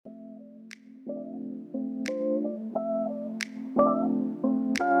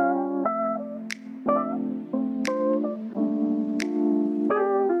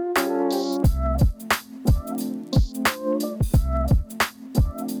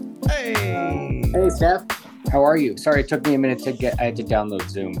Hey. Hey, Steph. How are you? Sorry, it took me a minute to get. I had to download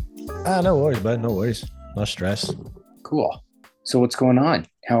Zoom. No worries, bud. No worries. No stress. Cool. So, what's going on?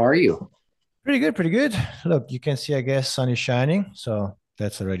 How are you? Pretty good, pretty good. Look, you can see, I guess, sun is shining, so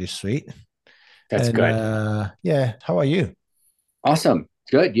that's already sweet. That's And good. yeah, how are you? Awesome.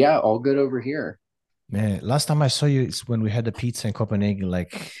 Good. Yeah, all good over here. Man, last time I saw you is when we had the pizza in Copenhagen,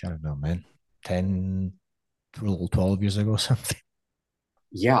 like, I don't know, man, 10, 12 years ago or something.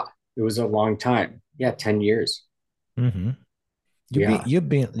 Yeah, it was a long time. Yeah, 10 years. Mm-hmm. You've been Yeah. you've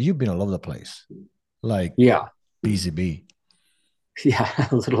been you've been all over the place, like Yeah. busy bee. Yeah,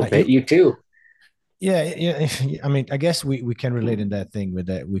 a little Like bit. you You too. Yeah, yeah. I mean, I guess we can relate in that thing with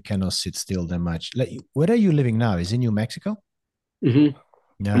that we cannot sit still that much. Like, where are you living now? Is it New Mexico? I'm in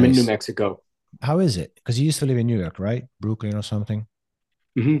New Nice. Mexico. How is it? Because you used to live in New York, right? Brooklyn or something.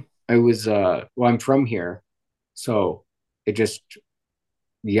 hmm I was, well, I'm from here. So it just,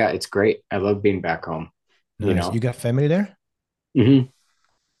 yeah, it's great. I love being back home, you Nice. You know? got family there? hmm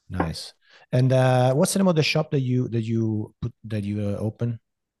Nice. And what's the name of the shop that you open?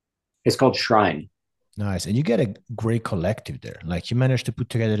 It's called Shrine. Nice. And you get a great collective there. Like you managed to put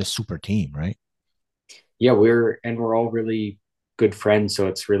together a super team, right? Yeah, we're all really good friends, so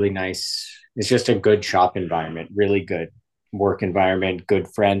it's really nice. It's just a good shop environment, really good work environment, good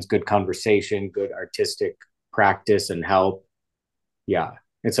friends, good conversation, good artistic practice and help. Yeah,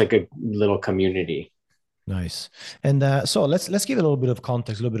 it's like a little community. Nice. And so let's give a little bit of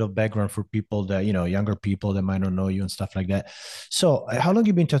context, a little bit of background for people that younger people that might not know you and stuff like that. So, how long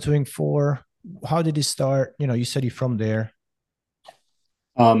you been tattooing for? How did it start? You said you're from there.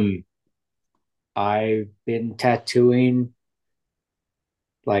 um I've been tattooing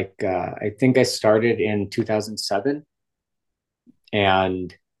like I think I started in 2007,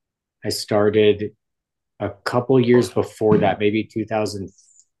 and I started a couple years before that, maybe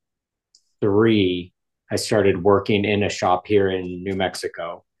 2003. I started working in a shop here in New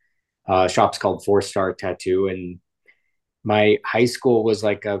Mexico. Shop's called Four Star Tattoo, and my high school was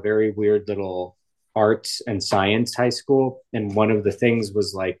like a very weird little arts and science high school. And one of the things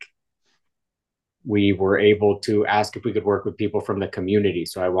was like we were able to ask if we could work with people from the community.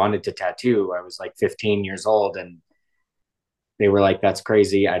 So I wanted to tattoo. I was like 15 years old, and they were like, "That's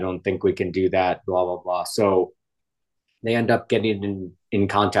crazy. I don't think we can do that." Blah blah blah. So they end up getting in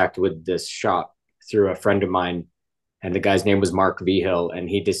contact with this shop through a friend of mine, and the guy's name was Mark Vigil, and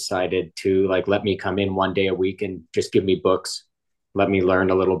he decided to like let me come in one day a week and just give me books, let me learn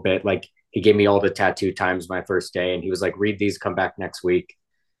a little bit. Like he gave me all the tattoo times my first day, and he was like, "Read these, come back next week,"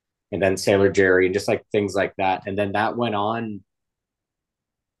 and then Sailor Jerry and just like things like that. And then that went on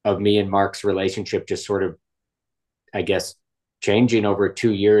of me and Mark's relationship just sort of, I guess, changing over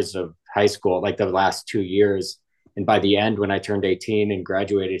 2 years of high school, like the last 2 years. And by the end, when I turned 18 and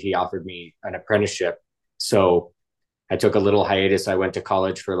graduated, he offered me an apprenticeship. So I took a little hiatus. I went to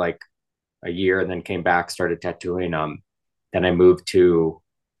college for like a year and then came back, started tattooing. Then I moved to,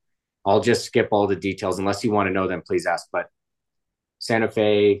 I'll just skip all the details. Unless you want to know them, please ask. But Santa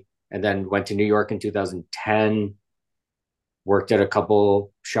Fe, and then went to New York in 2010, worked at a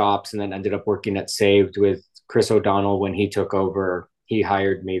couple shops, and then ended up working at Saved with Chris O'Donnell when he took over. He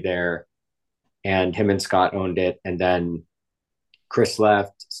hired me there, and him and Scott owned it. And then Chris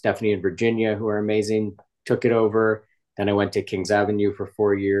left, Stephanie and Virginia, who are amazing, took it over. Then I went to Kings Avenue for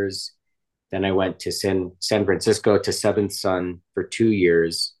 4 years. Then I went to San Francisco to Seventh Sun for 2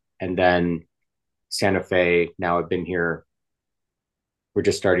 years. And then Santa Fe. Now I've been here. We're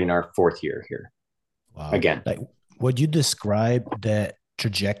just starting our fourth year here Wow. again. Like what you describe, that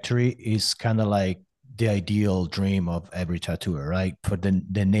trajectory is kind of like the ideal dream of every tattooer, right? For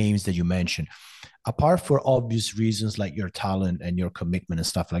the names that you mentioned, apart for obvious reasons like your talent and your commitment and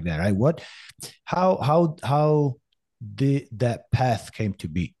stuff like that, right? How did that path came to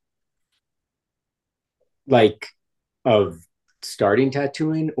be? Like of starting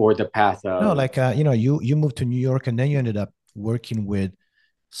tattooing or the path No, of, like you moved to New York and then you ended up working with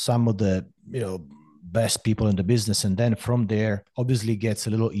some of the best people in the business, and then from there obviously gets a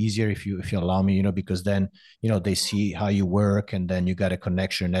little easier if you allow me, because then they see how you work and then you got a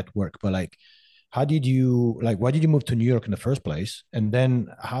connection network. But like, how did you like why did you move to New York in the first place, and then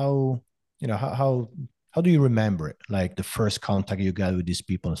how do you remember it, like the first contact you got with these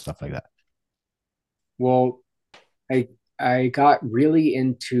people and stuff like that? well, I I got really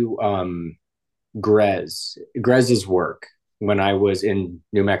into Grez's work when I was in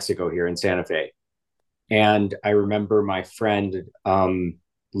New Mexico here in Santa Fe. And I remember my friend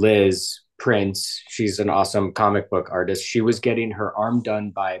Liz Prince, she's an awesome comic book artist. She was getting her arm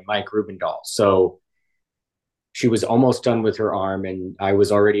done by Mike Rubendahl. So she was almost done with her arm, and I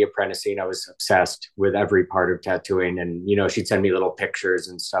was already apprenticing. I was obsessed with every part of tattooing, and she'd send me little pictures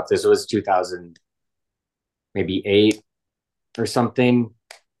and stuff. This was 2000, maybe 8 or something.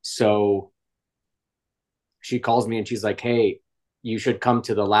 So she calls me and she's like, "Hey, you should come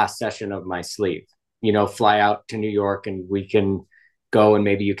to the last session of my sleeve. Fly out to New York and we can go, and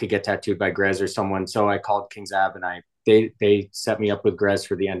maybe you could get tattooed by Grez or someone." So I called Kings Ave, and they set me up with Grez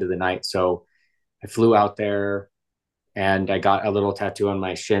for the end of the night. So I flew out there and I got a little tattoo on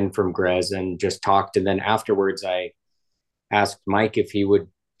my shin from Grez and just talked. And then afterwards, I asked Mike if he would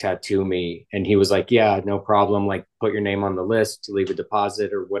tattoo me. And he was like, "Yeah, no problem. Like, put your name on the list, leave a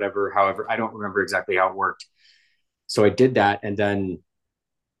deposit or whatever." However, I don't remember exactly how it worked. So I did that. And then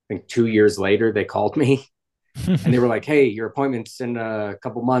I think 2 years later, they called me and they were like, "Hey, your appointment's in a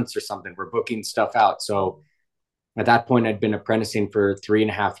couple months or something. We're booking stuff out." So at that point, I'd been apprenticing for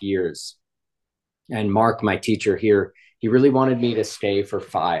 3.5 years. And Mark, my teacher here, he really wanted me to stay for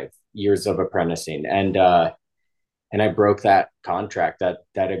 5 years of apprenticing. And I broke that contract,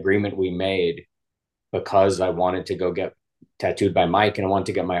 that agreement we made, because I wanted to go get tattooed by Mike and I wanted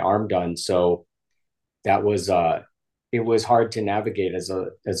to get my arm done. So that was it was hard to navigate as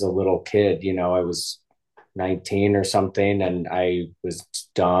a little kid. I was 19 or something, and I was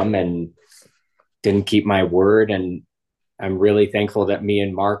dumb and didn't keep my word. And I'm really thankful that me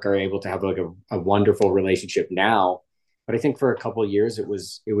and Mark are able to have like a wonderful relationship now. But I think for a couple of years it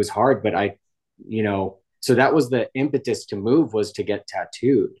was hard. But so that was the impetus to move, was to get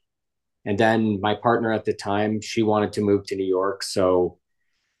tattooed. And then my partner at the time, she wanted to move to New York. So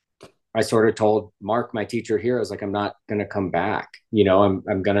I sort of told Mark, my teacher here, I was like, "I'm not going to come back.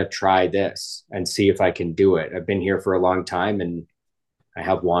 I'm going to try this and see if I can do it. I've been here for a long time and I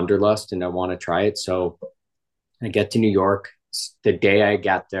have wanderlust and I want to try it." So I get to New York. The day I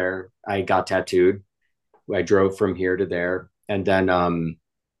got there, I got tattooed. I drove from here to there. And then,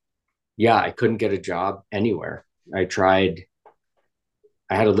 yeah, I couldn't get a job anywhere.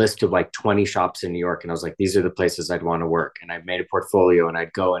 I had a list of like 20 shops in New York, and I was like, these are the places I'd want to work. And I made a portfolio and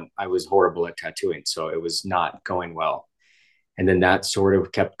I'd go, and I was horrible at tattooing. So it was not going well. And then that sort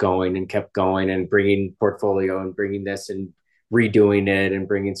of kept going and bringing portfolio and bringing this and redoing it and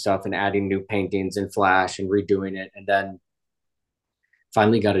bringing stuff and adding new paintings and flash and redoing it. And then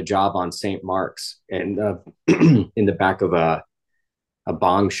finally got a job on St. Mark's and in the back of a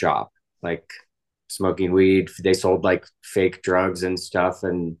bong shop, like smoking weed. They sold like fake drugs and stuff.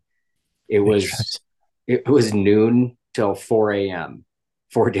 And it was, it was noon till 4 a.m.,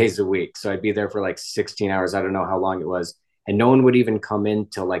 4 days a week. So I'd be there for like 16 hours. I don't know how long it was. And no one would even come in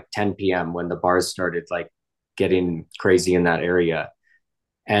till like 10 p.m. when the bars started like getting crazy in that area.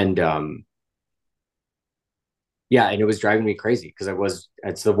 And yeah, and it was driving me crazy because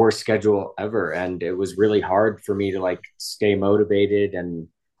it's the worst schedule ever. And it was really hard for me to like stay motivated. And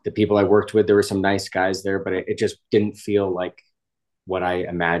the people I worked with, there were some nice guys there, but it just didn't feel like what I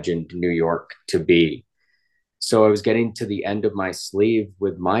imagined New York to be. So I was getting to the end of my sleeve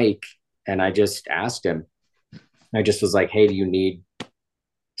with Mike, and I just asked him, I just was like, "Hey, do you need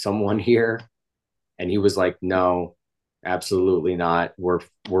someone here?" And he was like, "No, absolutely not. We're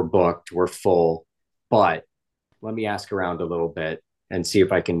booked. We're full. But let me ask around a little bit and see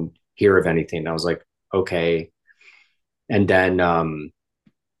if I can hear of anything." And I was like, "Okay." And then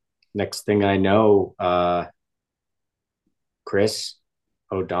next thing I know, Chris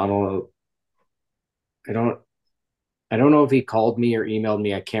O'Donnell, I don't I don't know if he called me or emailed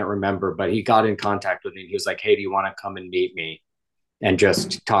me. I can't remember, but he got in contact with me. He was like, "Hey, do you want to come and meet me and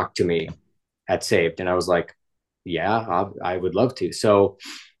just talk to me at Saved?" And I was like, "Yeah, I would love to." So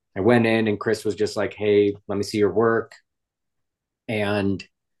I went in, and Chris was just like, "Hey, let me see your work." And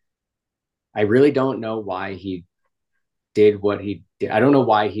I really don't know why he did what he did. I don't know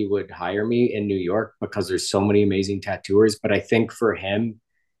why he would hire me in New York, because there's so many amazing tattooers. But I think for him,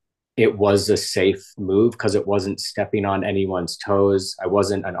 it was a safe move because it wasn't stepping on anyone's toes. I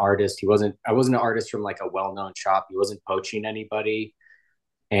wasn't an artist. I wasn't an artist from like a well-known shop. He wasn't poaching anybody.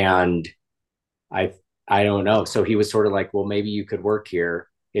 And I I don't know. So he was sort of like, "Well, maybe you could work here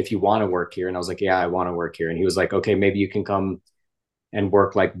if you want to work here." And I was like, "Yeah, I want to work here." And he was like, "Okay, maybe you can come and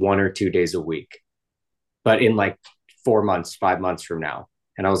work like 1 or 2 days a week, but in like 4 months, 5 months from now."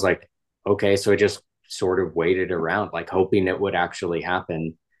 And I was like, "Okay." So I just sort of waited around, like hoping it would actually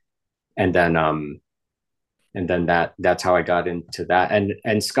happen. And then that's how I got into that.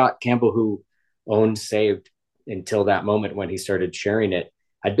 And Scott Campbell, who owned Saved until that moment when he started sharing it,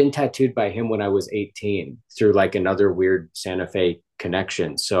 I'd been tattooed by him when I was 18 through like another weird Santa Fe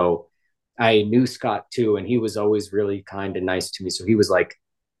connection. So I knew Scott too, and he was always really kind and nice to me. So he was like,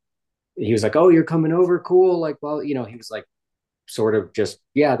 he was like, "Oh, you're coming over, cool." Like, well, you know, he was like, sort of just,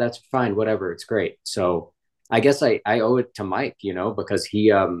 yeah, that's fine, whatever, it's great. So I guess I owe it to Mike, you know, because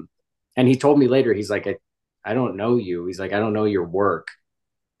and he told me later, he's like, I don't know you. He's like, I don't know your work.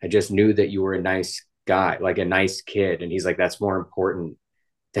 I just knew that you were a nice guy, like a nice kid. And he's like, that's more important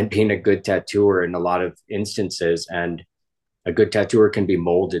than being a good tattooer in a lot of instances. And a good tattooer can be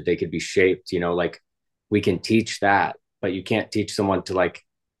molded, they could be shaped, you know, like we can teach that, but you can't teach someone to like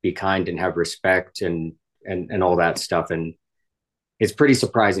be kind and have respect and all that stuff. And it's pretty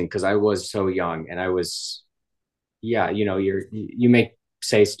surprising because I was so young and I was, yeah, you know, you make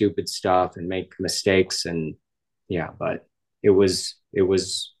say stupid stuff and make mistakes and yeah, but it was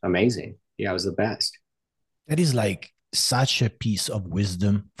amazing. Yeah, it was the best. That is like such a piece of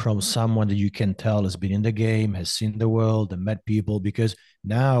wisdom from someone that you can tell has been in the game, has seen the world and met people. Because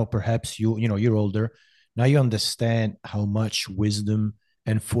now perhaps you're older. Now you understand how much wisdom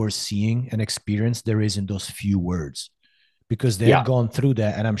and foreseeing and experience there is in those few words, because they had Yeah. gone through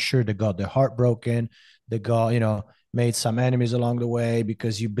that, and I'm sure they got their heart broken. They got, made some enemies along the way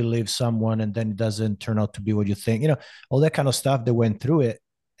because you believe someone and then it doesn't turn out to be what you think. All that kind of stuff. They went through it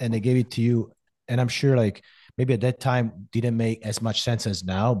and they gave it to you. And I'm sure, like, maybe at that time didn't make as much sense as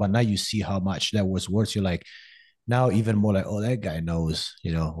now, but now you see how much that was worth. You're like, now even more like, oh, that guy knows,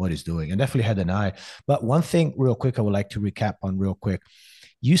 what he's doing, and definitely had an eye. But one thing, real quick, I would like to recap on real quick.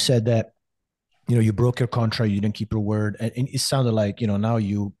 You said that you broke your contract, you didn't keep your word, and it sounded like now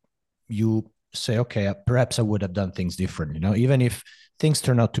you say, okay, perhaps I would have done things different, even if things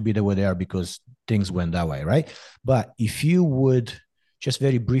turn out to be the way they are because things went that way, right? But if you would just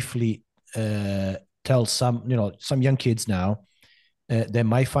very briefly tell some young kids now, they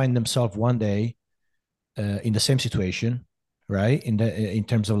might find themselves one day in the same situation, right? In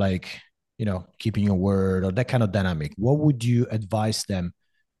terms of, like, keeping your word or that kind of dynamic, what would you advise them,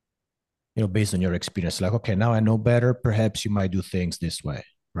 based on your experience? Like, okay, now I know better. Perhaps you might do things this way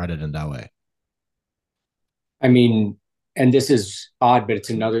rather than that way. I mean, and this is odd, but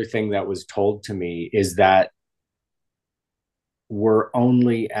it's another thing that was told to me is that we're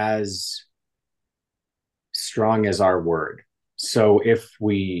only as strong as our word. So if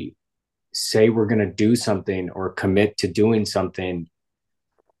we say we're going to do something or commit to doing something,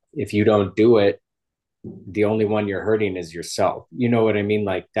 if you don't do it, the only one you're hurting is yourself. You know what I mean?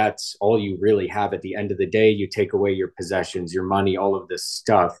 Like that's all you really have at the end of the day. You take away your possessions, your money, all of this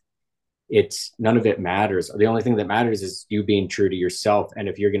stuff. It's none of it matters. The only thing that matters is you being true to yourself. And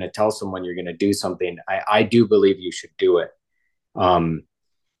if you're going to tell someone you're going to do something, I do believe you should do it. Um,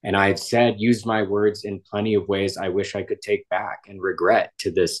 and I've said, used my words in plenty of ways I wish I could take back and regret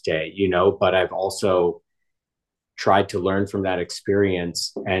to this day, you know, but I've also tried to learn from that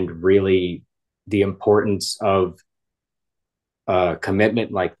experience and really the importance of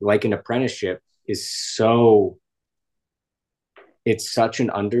commitment, like an apprenticeship is so, it's such an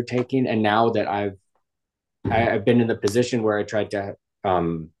undertaking. And now that I've been in the position where I tried to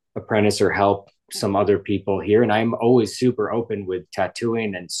apprentice or help some other people here, and I'm always super open with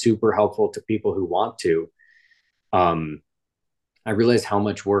tattooing and super helpful to people who want to. Um, I realize how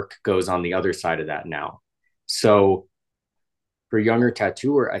much work goes on the other side of that now. So for younger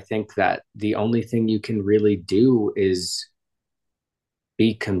tattooer, I think that the only thing you can really do is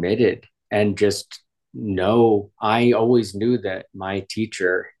be committed and just know. I always knew that my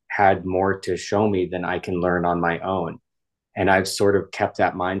teacher had more to show me than I can learn on my own. And I've sort of kept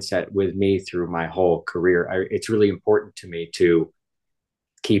that mindset with me through my whole career. It's really important to me to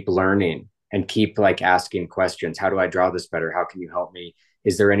keep learning and keep like asking questions. How do I draw this better? How can you help me?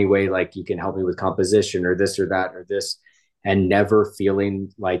 Is there any way like you can help me with composition or this or that or this? And never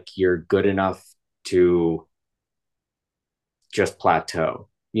feeling like you're good enough to just plateau.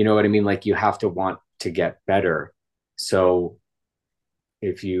 You know what I mean? Like you have to want to get better. So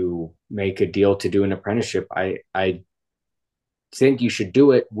if you make a deal to do an apprenticeship, I think you should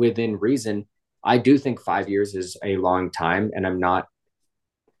do it within reason. I do think 5 years is a long time, and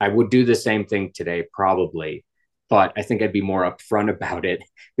I would do the same thing today, probably, but I think I'd be more upfront about it,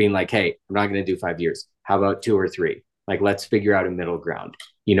 being like, hey, I'm not going to do 5 years. How about 2 or 3? Like, let's figure out a middle ground,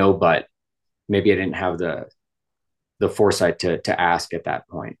 you know, but maybe I didn't have the foresight to ask at that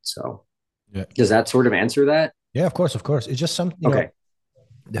point. So Yeah. does that sort of answer that? Yeah, of course, of course. It's just something, Okay.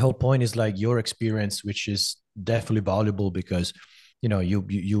 the whole point is like your experience, which is definitely valuable because,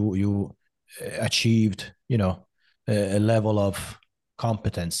 you achieved, a level of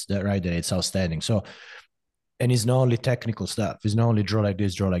competence that, right, that it's outstanding. So, and it's not only technical stuff. It's not only draw like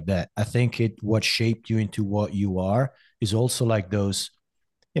this, draw like that. I think what shaped you into what you are is also like those,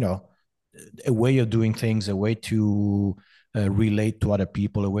 you know, a way of doing things, a way to relate to other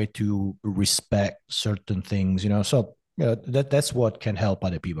people, a way to respect certain things, So that's what can help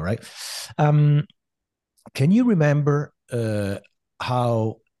other people, right? Um, can you remember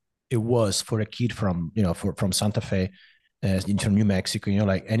how it was for a kid from from Santa Fe into New Mexico,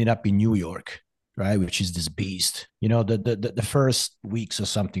 like ended up in New York, right? Which is this beast, the first weeks or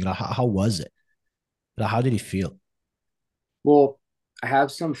something. Like, how was it? Like, how did it feel? Well, I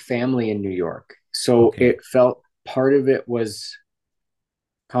have some family in New York, so Okay. it felt part of it was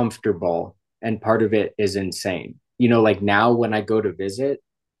comfortable and part of it is insane. Like now when I go to visit,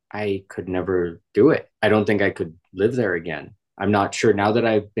 I could never do it. I don't think I could live there again. I'm not sure now that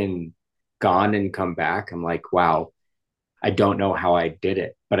I've been gone and come back. I'm like, wow, I don't know how I did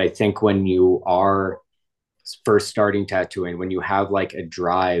it. But I think when you are first starting tattooing, when you have like a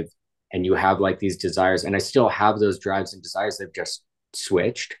drive and you have like these desires, and I still have those drives and desires, they've just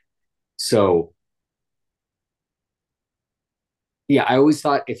switched. So yeah, I always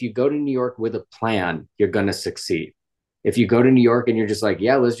thought if you go to New York with a plan, you're going to succeed. If you go to New York and you're just like,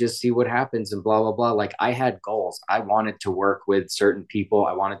 yeah, let's just see what happens and blah, blah, blah. Like I had goals. I wanted to work with certain people.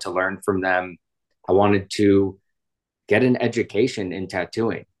 I wanted to learn from them. I wanted to get an education in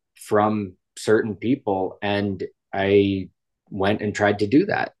tattooing from certain people. And I went and tried to do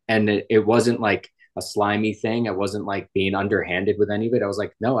that. And it wasn't like a slimy thing. I wasn't like being underhanded with any of it. I was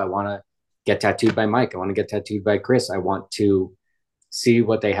like, no, I want to get tattooed by Mike. I want to get tattooed by Chris. I want to see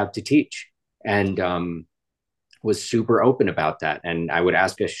what they have to teach. And was super open about that. And I would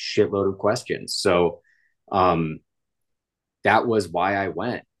ask a shitload of questions. So um, that was why I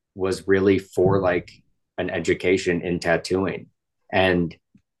went, was really for like an education in tattooing. And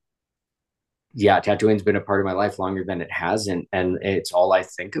yeah, tattooing's been a part of my life longer than it hasn't. And it's all I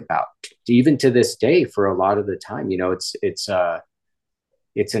think about, even to this day, for a lot of the time. It's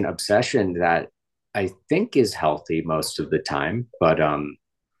an obsession that I think is healthy most of the time. But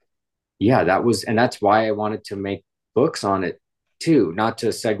yeah, and that's why I wanted to make books on it too, not to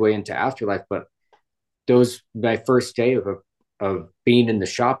segue into Afterlife, but my first day of being in the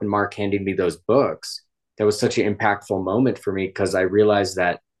shop and Mark handing me those books, that was such an impactful moment for me, because I realized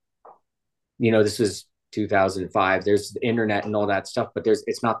that, this was 2005. There's the internet and all that stuff, but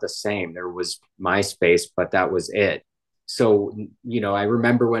it's not the same. There was MySpace, but that was it. So, I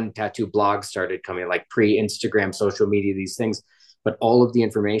remember when tattoo blogs started coming, like pre-Instagram, social media, these things, but all of the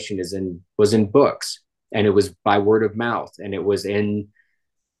information was in books, and it was by word of mouth, and it was in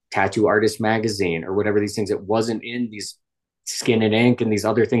Tattoo Artist Magazine or whatever these things. It wasn't in these Skin and Ink and these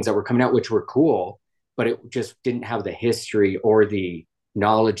other things that were coming out, which were cool, but it just didn't have the history or the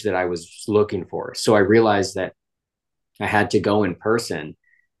knowledge that I was looking for. So I realized that I had to go in person,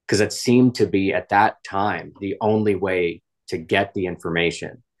 because it seemed to be at that time the only way to get the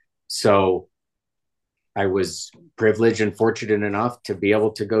information. So I was privileged and fortunate enough to be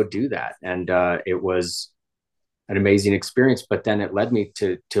able to go do that. And it was an amazing experience. But then it led me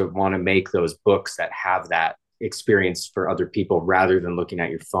to want to make those books that have that experience for other people, rather than looking at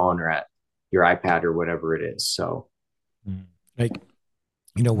your phone or at your iPad or whatever it is. So, like,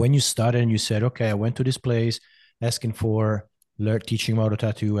 when you started and you said, okay, I went to this place asking for teaching auto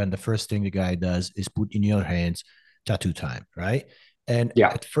tattoo, and the first thing the guy does is put in your hands tattoo time, right? And yeah,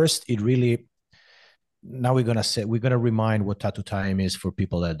 at first, it really, now we're gonna remind what tattoo time is for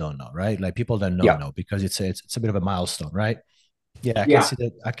people that don't know, right? Like people that don't yeah, know, because it's a bit of a milestone, right? Yeah, I can yeah. see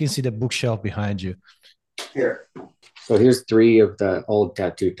that. I can see the bookshelf behind you. Here. So here's three of the old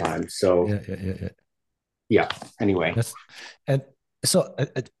tattoo times. So Yeah, yeah, yeah, yeah. yeah. Anyway, That's and so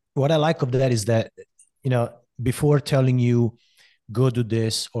what I like of that is that before telling you go do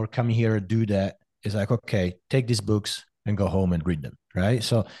this or come here do that, is like, okay, take these books and go home and read them, right?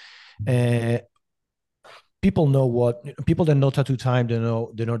 So uh, people that know tattoo time, they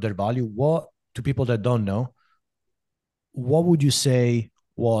know their value. What to people that don't know, what would you say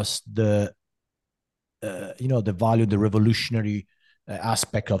was the value, the revolutionary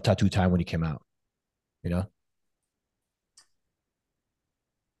aspect of tattoo time when it came out? You know.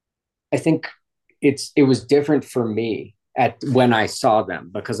 I think it was different for me at when I saw them,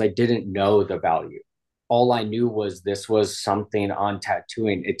 because I didn't know the value. All I knew was this was something on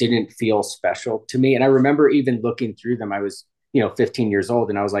tattooing. It didn't feel special to me. And I remember even looking through them. I was, 15 years old,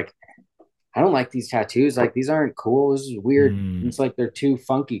 and I was like, I don't like these tattoos. Like, these aren't cool. This is weird. Mm, It's like they're too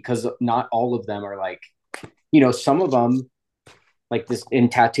funky, because not all of them are like, some of them, like this in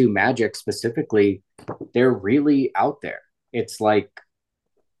Tattoo Magic specifically, they're really out there. It's like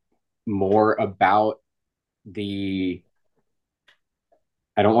more about the,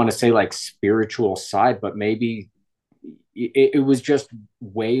 I don't want to say like spiritual side, but maybe it was just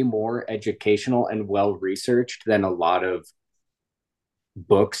way more educational and well researched than a lot of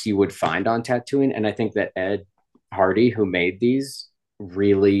books you would find on tattooing. And I think that Ed Hardy, who made these,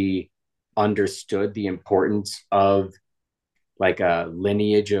 really understood the importance of like a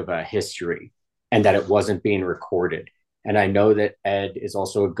lineage of a history and that it wasn't being recorded. And I know that Ed is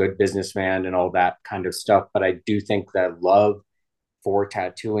also a good businessman and all that kind of stuff, but I do think that love for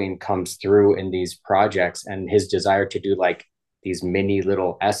tattooing comes through in these projects and his desire to do like these mini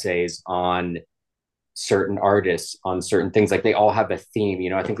little essays on certain artists, on certain things. Like they all have a theme. You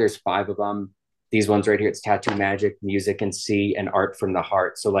know, I think there's 5 of them. These ones right here, it's tattoo magic, music and sea, and art from the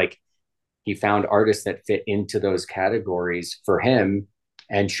heart. So like he found artists that fit into those categories for him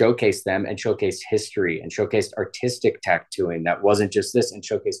and showcased them and showcased history and showcased artistic tattooing that wasn't just this, and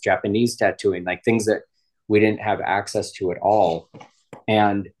showcased Japanese tattooing, like things that we didn't have access to at all.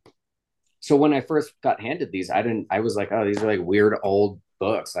 And so when I first got handed these, I was like, oh, these are like weird old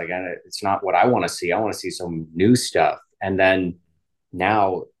books. Like, it's not what I want to see. I want to see some new stuff. And then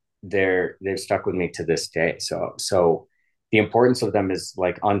now they're stuck with me to this day. So the importance of them is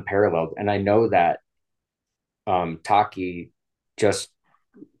like unparalleled. And I know that Taki just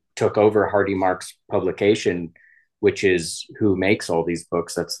took over Hardy Mark's publication, which is who makes all these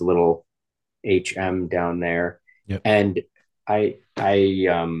books. That's the little HM down there. Yep. And I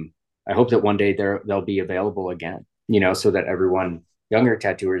hope that one day they'll be available again, you know, so that everyone, younger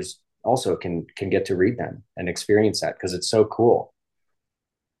tattooers, also can get to read them and experience that because it's so cool.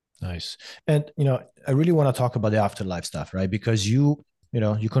 Nice. And I really want to talk about the afterlife stuff, right? Because you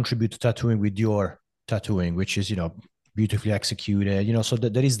contribute to tattooing with your tattooing, which is beautifully executed. So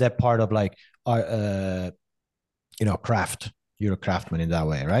that there is that part of like our craft. You're a craftsman in that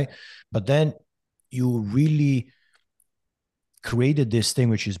way, right? But then you really created this thing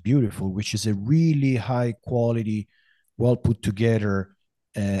which is beautiful, which is a really high quality, well put together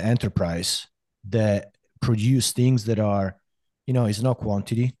enterprise that produce things that are, it's not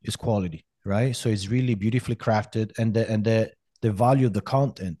quantity, it's quality, right? So it's really beautifully crafted, and the value of the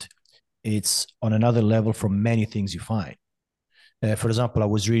content, it's on another level from many things you find. For example, I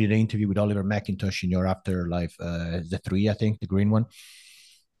was reading an interview with Oliver McIntosh in your Afterlife, the 3, I think, the green one.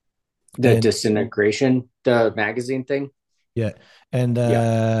 The Disintegration, the magazine thing. Yeah. And,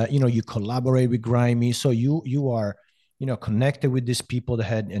 Yeah. you collaborate with Grimy. So you are, connected with these people that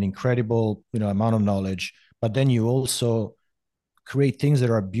had an incredible, amount of knowledge, but then you also create things that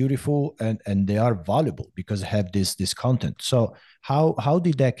are beautiful and they are valuable because they have this content. So how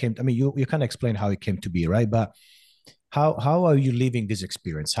did that came? I mean, you can explain how it came to be, right? But how are you living this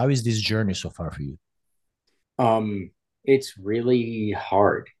experience? How is this journey so far for you? It's really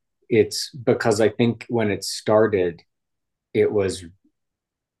hard. It's because I think when it started, it was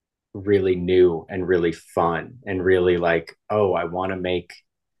really new and really fun and really like, oh,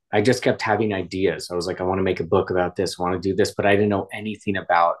 I just kept having ideas. I was like, I want to make a book about this, I want to do this, but I didn't know anything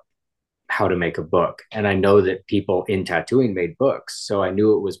about how to make a book. And I know that people in tattooing made books, so I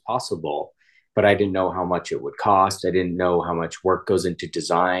knew it was possible, but I didn't know how much it would cost. I didn't know how much work goes into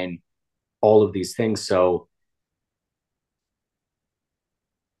design, all of these things. So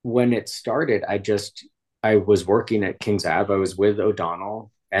when it started, I was working at King's Ave. I was with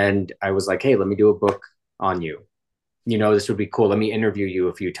O'Donnell, and I was like, hey, let me do a book on you. You know, this would be cool. Let me interview you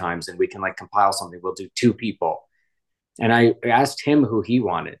a few times and we can like compile something. We'll do 2 people. And I asked him who he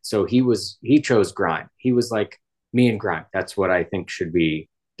wanted. So he chose Grime. He was like, me and Grime. That's what I think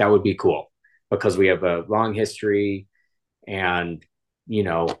that would be cool because we have a long history and,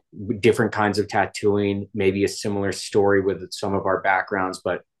 different kinds of tattooing, maybe a similar story with some of our backgrounds,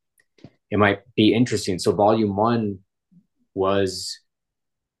 but it might be interesting. So volume 1 was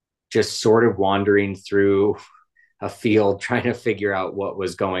just sort of wandering through a field, trying to figure out what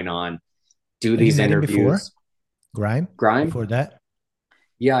was going on, do Have you these met him before, interviews. Grime? Grime? Before that?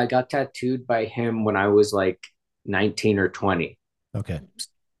 Yeah, I got tattooed by him when I was like 19 or 20. Okay.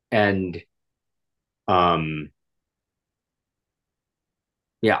 And um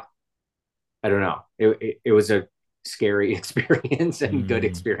yeah, I don't know. It was a scary experience and good Mm.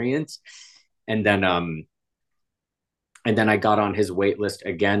 experience. And then I got on his wait list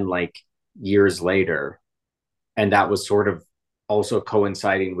again like years later. And that was sort of also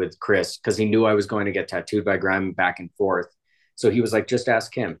coinciding with Chris because he knew I was going to get tattooed by Graham back and forth. So he was like, just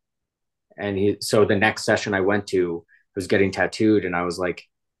ask him. And so the next session I went to was getting tattooed, and I was like,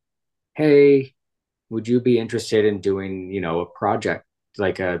 hey, would you be interested in doing, a project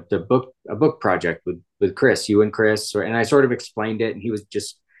like a book project with Chris, you and Chris? And I sort of explained it, and he was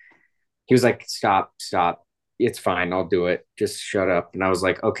like, stop, it's fine, I'll do it. Just shut up. And I was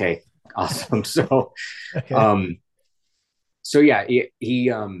like, okay, awesome. Okay. Um, so yeah, he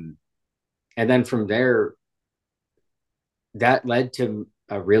and then from there, that led to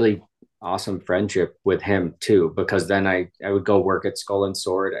a really awesome friendship with him too, because then I would go work at Skull and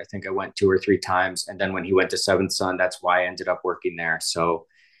Sword. I think I went 2 or 3 times. And then when he went to Seventh Son, that's why I ended up working there. So,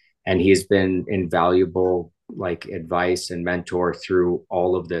 and he's been invaluable like advice and mentor through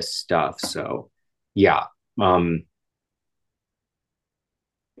all of this stuff. So yeah. Um,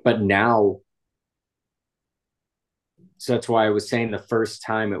 but now, so that's why I was saying the first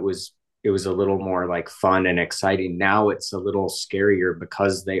time it was a little more like fun and exciting. Now it's a little scarier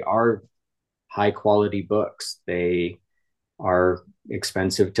because they are high quality books. They are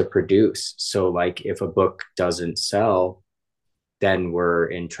expensive to produce. So like if a book doesn't sell, then we're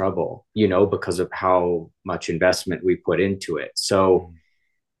in trouble, because of how much investment we put into it. So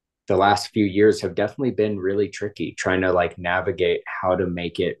the last few years have definitely been really tricky trying to like navigate how to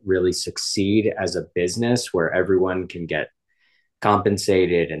make it really succeed as a business where everyone can get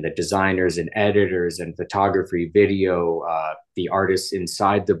compensated, and the designers and editors and photography, video, the artists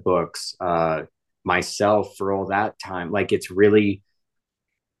inside the books, myself for all that time. Like it's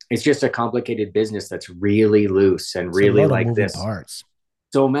just a complicated business that's really loose and It's a really lot of like moving this, parts.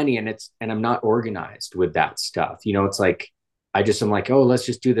 so many, and I'm not organized with that stuff. It's like I'm like, oh, let's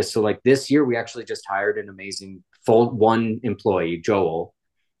just do this. So like this year we actually just hired an amazing full one employee, Joel,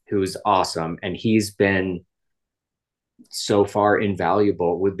 who's awesome, and he's been so far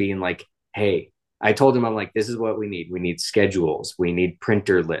invaluable with being like, hey, I told him, I'm like, this is what we need. We need schedules. We need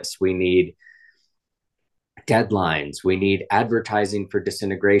printer lists. We need deadlines. We need advertising for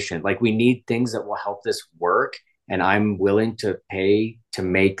disintegration. Like, we need things that will help this work. And I'm willing to pay to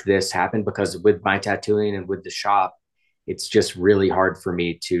make this happen, because with my tattooing and with the shop, it's just really hard for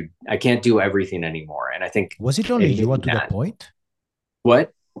me I can't do everything anymore. And I think Was it only you admitting up to the that, point?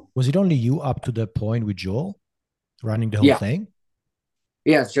 what? Was it only you up to the point with Joel running the whole Yeah. thing?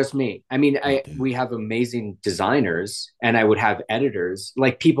 Yeah, it's just me. I mean, Oh, we dude. have amazing designers, and I would have editors,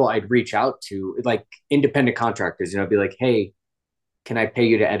 like people I'd reach out to, like independent contractors, be like, "Hey, can I pay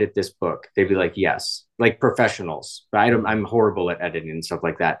you to edit this book?" They'd be like, "Yes." Like professionals. But I'm horrible at editing and stuff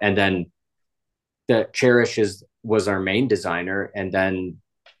like that. And then the Cherish was our main designer, and then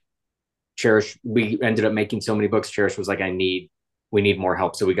Cherish, we ended up making so many books. Cherish was like, we need more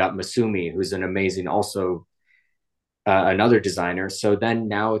help." So we got Masumi, who's an amazing, also another designer. So then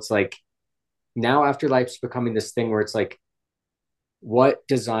now it's like, now Afterlife's becoming this thing where it's like, what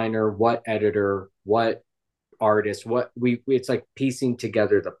designer, what editor, what artist, it's like piecing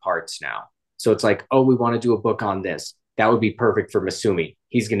together the parts now. So it's like, oh, we want to do a book on this. That would be perfect for Masumi.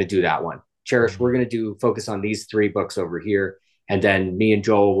 He's going to do that one. Cherish, we're going to do focus on these 3 books over here. And then me and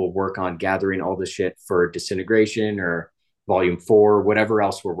Joel will work on gathering all the shit for Disintegration or Volume 4, whatever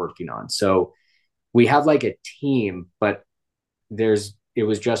else we're working on. So we have like a team, but it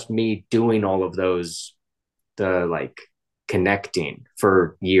was just me doing all of those, the like connecting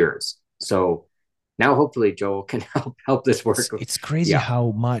for years. So now hopefully Joel can help this it's work. it's crazy Yeah.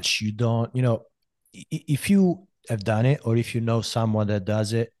 how much you don't, if you have done it or if you know someone that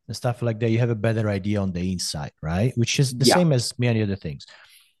does it and stuff like that, you have a better idea on the inside, right? Which is the Yeah. same as many other things.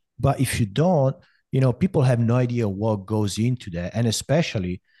 But if you don't, people have no idea what goes into that. And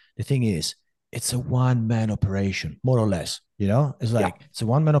especially the thing is, it's a one-man operation, more or less. It's Yeah. like it's a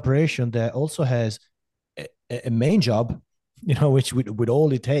one-man operation that also has a main job, which with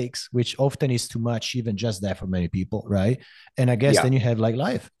all it takes, which often is too much, even just that for many people, right? And I guess Yeah. then you have like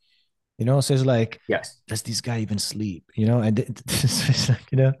life, so it's like, Yes. does this guy even sleep? And it's like,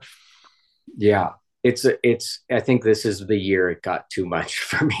 Yeah. I think this is the year it got too much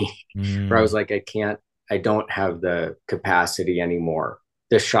for me, where I was mm, like, I don't have the capacity anymore.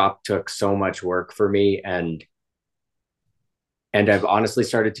 The shop took so much work for me, and I've honestly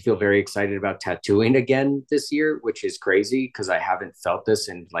started to feel very excited about tattooing again this year, which is crazy because I haven't felt this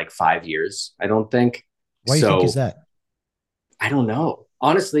in like 5 years, I don't think. why do you think is So that? I don't know.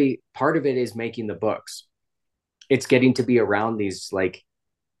 Honestly, part of it is making the books. It's getting to be around these, like,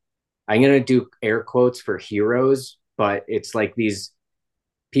 I'm going to do air quotes for heroes, but it's like these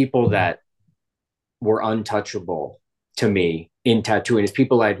people that were untouchable to me in tattooing. It's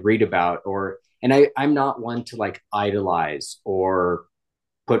people I'd read about, and I'm not one to like idolize or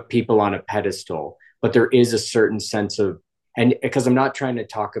put people on a pedestal, but there is a certain sense of, and because I'm not trying to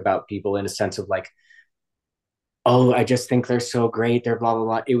talk about people in a sense of like, oh, I just think they're so great, they're blah blah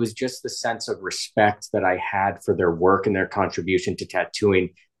blah. It was just the sense of respect that I had for their work and their contribution to tattooing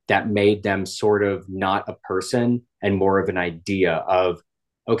that made them sort of not a person and more of an idea of,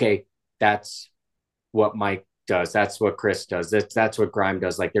 okay, that's what Mike does, that's what Chris does, that's what Grime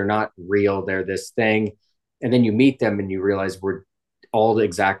does. Like, they're not real, they're this thing. And then you meet them and you realize we're all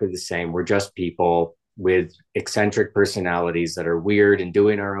exactly the same. We're just people. with eccentric personalities that are weird and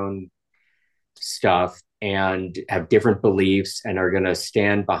doing our own stuff and have different beliefs and are going to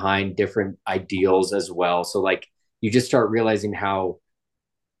stand behind different ideals as well. So like you just start realizing how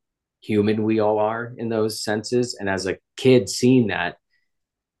human we all are in those senses. And as a kid seeing that,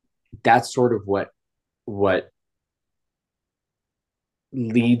 that's sort of what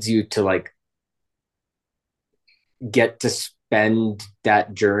leads you to like get to spend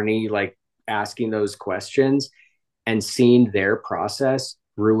that journey like asking those questions, and seeing their process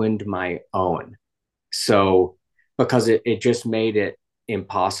ruined my own. So because it just made it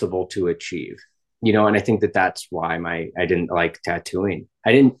impossible to achieve, and I think that that's why I didn't like tattooing.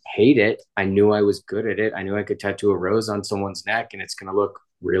 I didn't hate it. I knew I was good at it. I knew I could tattoo a rose on someone's neck and it's going to look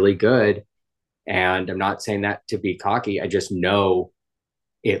really good. And I'm not saying that to be cocky. I just know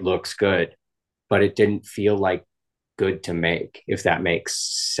it looks good, but it didn't feel like good to make, if that makes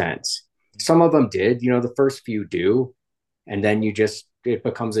sense. Some of them did, the first few do. And then it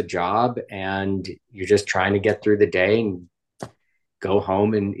becomes a job and you're just trying to get through the day and go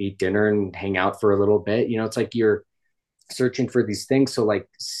home and eat dinner and hang out for a little bit. It's like you're searching for these things. So like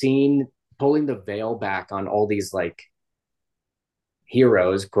pulling the veil back on all these like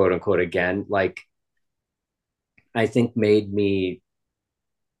heroes, quote unquote, again, like I think made me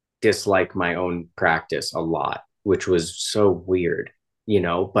dislike my own practice a lot, which was so weird,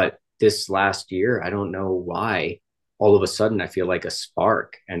 but this last year, I don't know why, all of a sudden I feel like a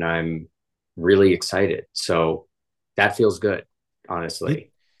spark and I'm really excited. So that feels good, Did,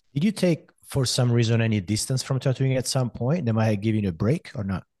 honestly. did you take, for some reason, any distance from tattooing at some point? Am I giving you a break or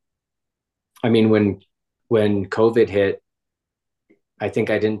not? I mean, when COVID hit, I think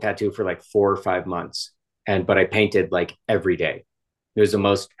I didn't tattoo for like 4 or 5 months. But I painted like every day. It was the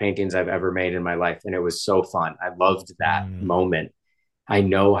most paintings I've ever made in my life. And it was so fun. I loved that Mm. moment. I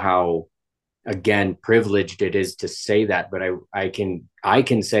know how, again, privileged it is to say that, but I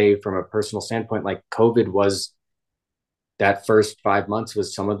can say from a personal standpoint, like COVID was, that first 5 months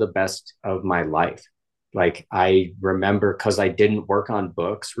was some of the best of my life. Like I remember, because I didn't work on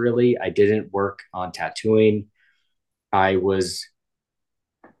books really, I didn't work on tattooing. I was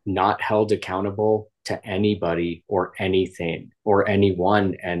not held accountable to anybody or anything or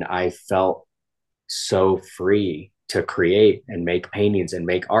anyone. And I felt so free to create and make paintings and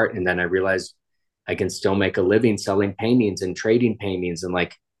make art. And then I realized I can still make a living selling paintings and trading paintings. And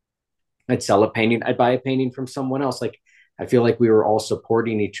like I'd sell a painting, I'd buy a painting from someone else. Like I feel like we were all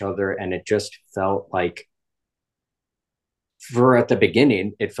supporting each other. And it just felt like, for at the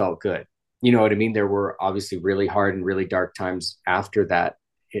beginning, it felt good. You know what I mean? There were obviously really hard and really dark times after that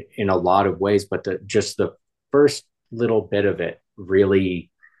in a lot of ways, but just the first little bit of it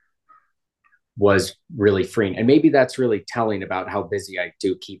really was really freeing. And maybe that's really telling about how busy I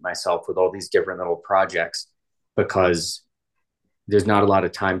do keep myself with all these different little projects, because there's not a lot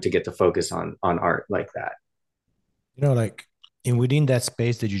of time to get to focus on art like that. Like in within that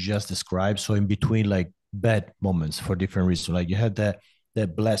space that you just described, so in between like bad moments for different reasons, like you had that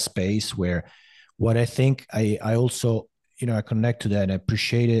blessed space where what I think I also, I connect to that and I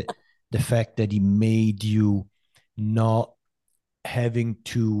appreciate it, the fact that he made you not having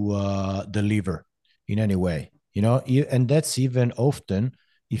to deliver in any way, and that's even often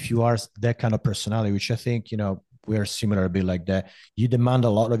if you are that kind of personality, which I think, we're similar a bit like that. You demand a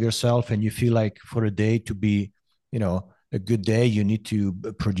lot of yourself and you feel like for a day to be, a good day, you need to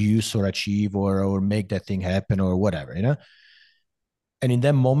produce or achieve or make that thing happen or whatever, and in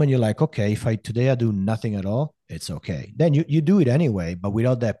that moment you're like, okay, if I today I do nothing at all, it's okay, then you do it anyway, but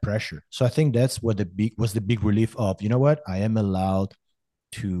without that pressure. So I think that's what the big relief of, what, I am allowed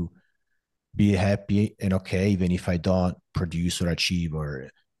to be happy and okay even if I don't produce or achieve, or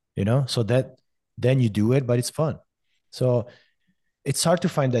so that then you do it, but it's fun. So it's hard to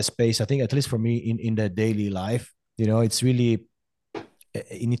find that space, I think, at least for me, in the daily life. It's really,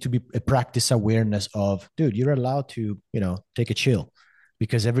 you need to be a practice awareness of, dude, you're allowed to, take a chill,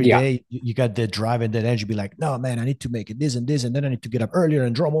 because every Yeah. day you got the drive and that energy, be like, no man, I need to make it this and this, and then I need to get up earlier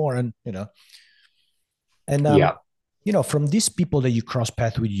and draw more, and and Yeah. from these people that you cross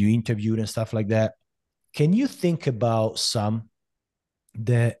path with, you interviewed and stuff like that, can you think about some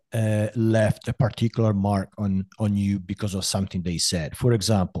that left a particular mark on you because of something they said? For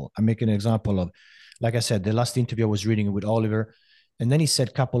example, I'm making an example of, like I said, the last interview I was reading with Oliver, and then he said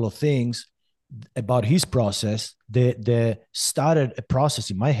a couple of things about his process that started a process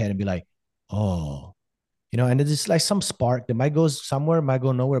in my head and be like, oh, and it's like some spark that might go somewhere, might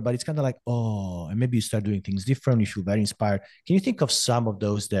go nowhere, but it's kind of like, oh, and maybe you start doing things different. You feel very inspired. Can you think of some of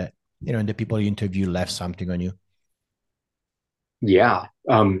those that, and the people you interview left something on you? Yeah,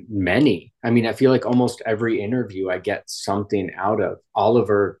 many. I mean, I feel like almost every interview I get something out of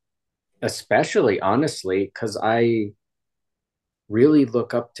Oliver, especially honestly, because I really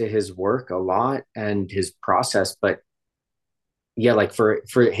look up to his work a lot and his process. But yeah, like for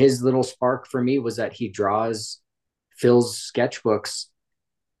his little spark for me was that he draws Phil's sketchbooks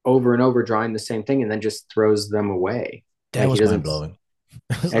over and over, drawing the same thing, and then just throws them away. That Like he was mind doesn't. blowing.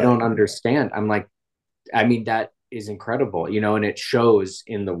 I was I don't like, understand. I'm like, I mean, that is incredible, you know, and it shows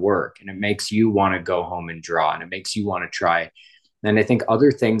in the work and it makes you want to go home and draw and it makes you want to try. And I think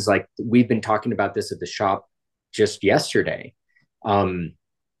other things like we've been talking about this at the shop just yesterday. Um,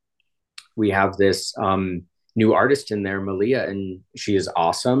 we have this new artist in there, Malia, and she is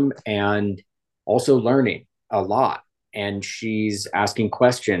awesome and also learning a lot. And she's asking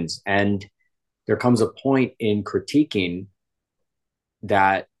questions. And there comes a point in critiquing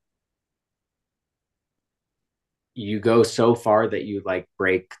that you go so far that you like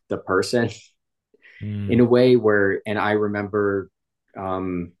break the person in mm, a way where, and I remember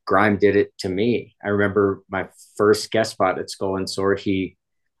Grime did it to me. I remember my first guest spot at Skull and Sword. He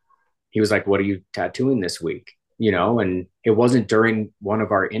was like, "What are you tattooing this week?" You know, and it wasn't during one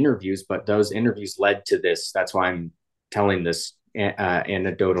of our interviews, but those interviews led to this. That's why I'm telling this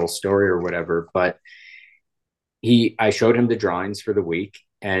anecdotal story or whatever. But I showed him the drawings for the week,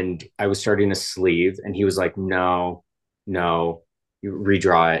 and I was starting a sleeve, and he was like, "No, no, you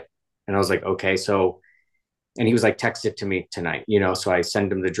redraw it." And I was like, "Okay." So and he was like, text it to me tonight, you know. So I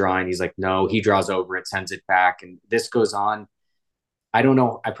send him the drawing. He's like, no, he draws over it, sends it back. And this goes on. I don't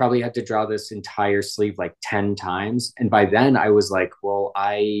know. I probably had to draw this entire sleeve like 10 times. And by then I was like, well,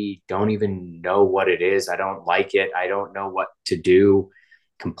 I don't even know what it is. I don't like it. I don't know what to do.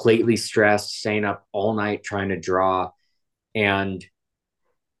 Completely stressed, staying up all night trying to draw. And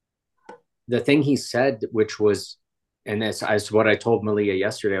the thing he said, which was, and this is what I told Malia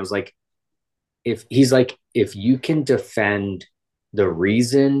yesterday, I was like, if he's like, if you can defend the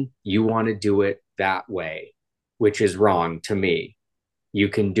reason you want to do it that way, which is wrong to me, you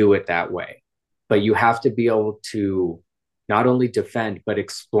can do it that way. But you have to be able to not only defend, but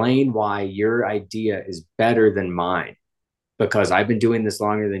explain why your idea is better than mine. Because I've been doing this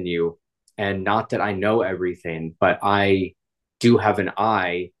longer than you. And not that I know everything, but I do have an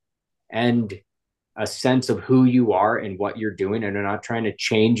eye and a sense of who you are and what you're doing. And I'm not trying to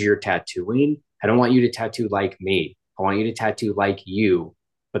change your tattooing. I don't want you to tattoo like me. I want you to tattoo like you,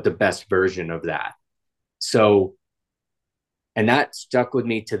 but the best version of that. So, and that stuck with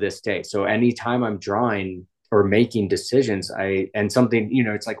me to this day. So anytime I'm drawing or making decisions, and something, you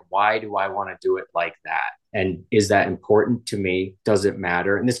know, it's like, why do I want to do it like that? And is that important to me? Does it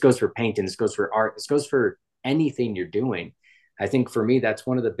matter? And this goes for painting, this goes for art, this goes for anything you're doing. I think for me, that's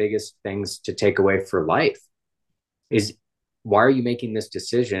one of the biggest things to take away for life is why are you making this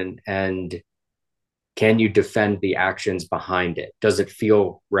decision and can you defend the actions behind it? Does it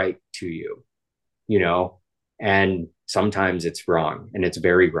feel right to you? You know, and sometimes it's wrong and it's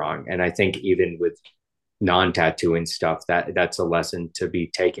very wrong. And I think even with non-tattooing stuff, that's a lesson to be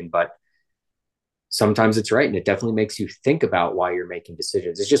taken. But sometimes it's right. And it definitely makes you think about why you're making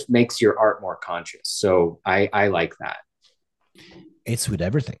decisions. It just makes your art more conscious. So I like that. it's with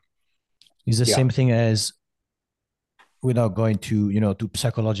everything. It's the Yeah. same thing as, without going to, to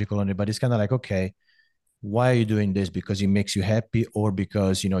psychological on it, but it's kind of like, okay, why are you doing this? Because it makes you happy, or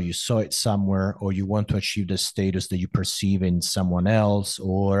because you saw it somewhere, or you want to achieve the status that you perceive in someone else,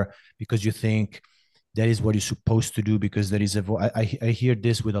 or because you think that is what you're supposed to do, because there is I hear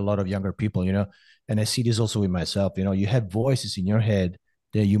this with a lot of younger people, and I see this also with myself. You have voices in your head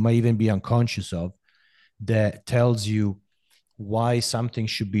that you might even be unconscious of, that tells you why something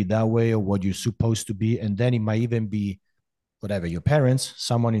should be that way or what you're supposed to be. And then it might even be whatever, your parents,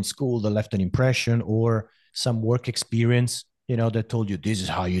 someone in school that left an impression, or some work experience, that told you this is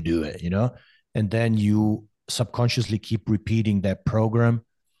how you do it, and then you subconsciously keep repeating that program,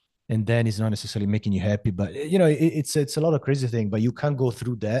 and then it's not necessarily making you happy. But it's a lot of crazy thing, but you can't go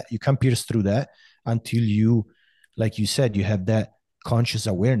through that, you can't pierce through that until you, like you said, you have that conscious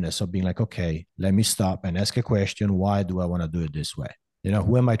awareness of being like, okay, let me stop and ask a question. Why do I want to do it this way?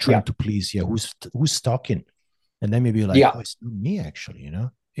 Who am I trying Yeah. to please here? Who's talking? And then maybe you're like, Yeah. oh, it's not me actually,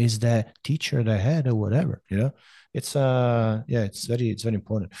 is that teacher that I had or whatever, it's yeah, it's very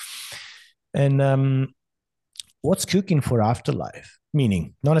important. And what's cooking for afterlife?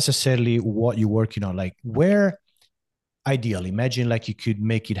 Meaning not necessarily what you're working on, like where, ideally, imagine like you could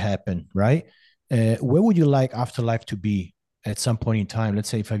make it happen, right? Where would you like afterlife to be at some point in time? Let's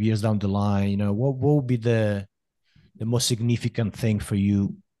say 5 years down the line, what would be the most significant thing for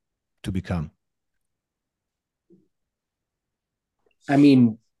you to become? I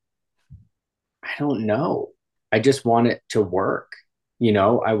mean, I don't know. I just want it to work.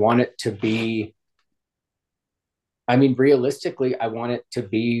 I want it to be, I mean, realistically, I want it to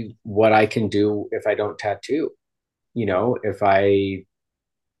be what I can do if I don't tattoo. If I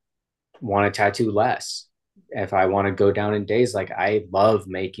want to tattoo less, if I want to go down in days, like I love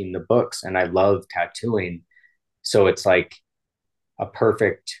making the books and I love tattooing. So it's like a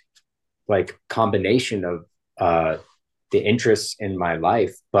perfect like combination of uh the interests in my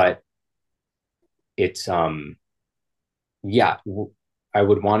life, but it's yeah, I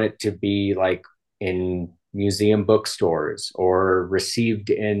would want it to be like in museum bookstores or received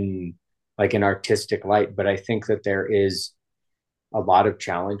in like an artistic light. But I think that there is a lot of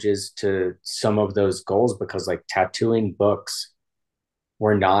challenges to some of those goals because like tattooing books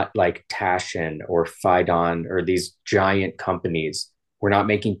we're not like Taschen or Phaidon or these giant companies. We're not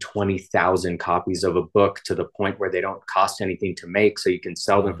making 20,000 copies of a book to the point where they don't cost anything to make so you can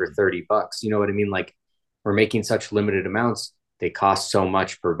sell them for Mhm. $30. You know what I mean? Like we're making such limited amounts. They cost so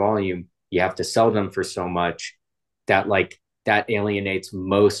much per volume. You have to sell them for so much that like that alienates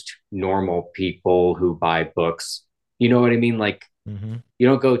most normal people who buy books. You know what I mean? Like Mhm. you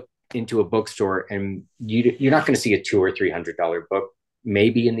don't go into a bookstore and you're not going to see a $200 or $300 book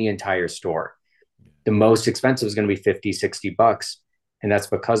maybe in the entire store. The most expensive is going to be 50, $60, and that's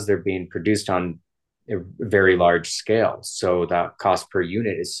because they're being produced on a very large scale, so the cost per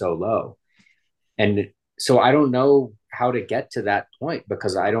unit is so low. And so I don't know how to get to that point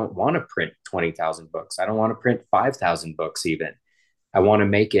because I don't want to print 20,000 books. I don't want to print 5,000 books even. I want to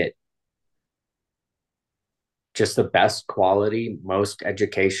make it just the best quality, most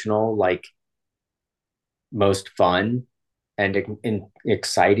educational, like most fun and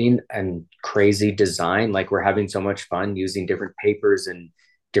exciting and crazy design. Like we're having so much fun using different papers and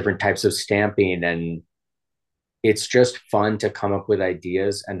different types of stamping. And it's just fun to come up with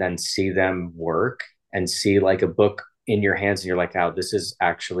ideas and then see them work and see like a book in your hands. And you're like, oh, this is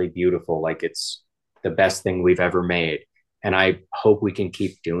actually beautiful. Like it's the best thing we've ever made. And I hope we can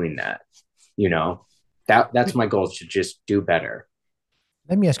keep doing that. You know, that's my goal is to just do better.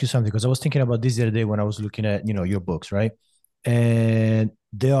 Let me ask you something because I was thinking about this the other day when I was looking at your books, right? And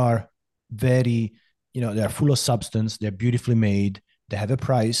they are very, they are full of substance. They're beautifully made. They have a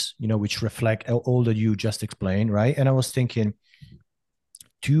price, which reflect all that you just explained, right? And I was thinking,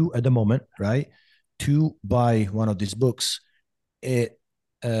 to at the moment, right, to buy one of these books, it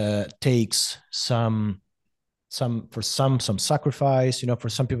takes some sacrifice. For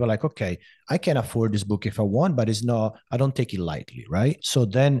some people like, okay, I can afford this book if I want, but it's not, I don't take it lightly, right? So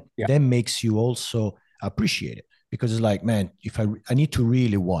then Yeah. that makes you also appreciate it because it's like, man, if I need to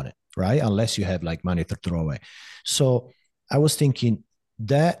really want it, right? Unless you have like money to throw away. So I was thinking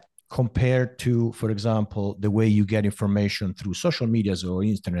that compared to, for example, the way you get information through social medias or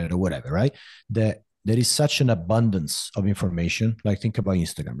internet or whatever, right? That there is such an abundance of information. Like think about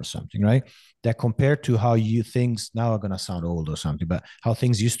Instagram or something, right? That compared to how you things now are gonna sound old or something, but how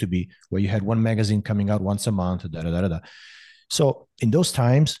things used to be, where you had one magazine coming out once a month, da da da da. So in those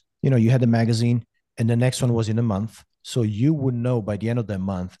times, you had a magazine, and the next one was in a month. So you would know by the end of the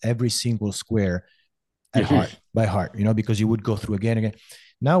month every single square at heart by heart, because you would go through again and again.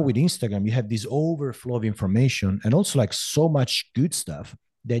 Now with Instagram, you have this overflow of information and also like so much good stuff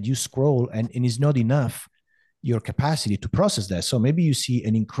that you scroll and it's not enough your capacity to process that. So maybe you see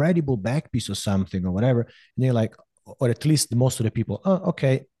an incredible back piece or something or whatever, and you're like, or at least most of the people, oh,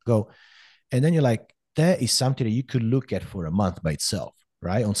 okay, go. And then you're like, that is something that you could look at for a month by itself,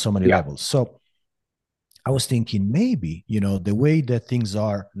 right? On so many Yeah. levels. So I was thinking maybe, the way that things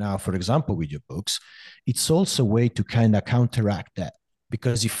are now, for example, with your books, it's also a way to kind of counteract that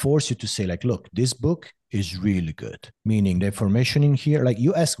because it forces you to say, like, look, this book is really good, meaning the information in here, like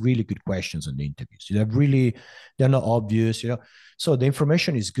you ask really good questions in the interviews. They're not obvious, So the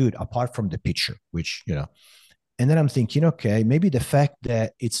information is good apart from the picture, which, and then I'm thinking, okay, maybe the fact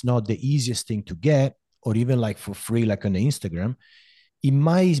that it's not the easiest thing to get, or even like for free, like on the Instagram, it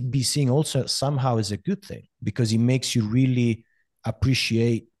might be seen also somehow as a good thing because it makes you really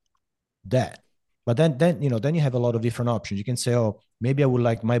appreciate that. But then you have a lot of different options. You can say, oh, maybe I would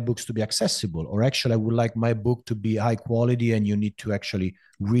like my books to be accessible, or actually I would like my book to be high quality, and you need to actually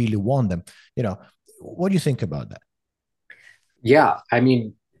really want them. What do you think about that? Yeah. I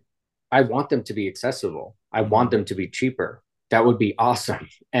mean, I want them to be accessible. I want Mm-hmm. them to be cheaper. That would be awesome.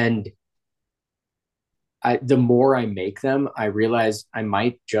 And the more I make them, I realize I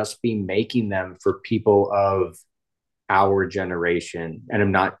might just be making them for people of our generation. And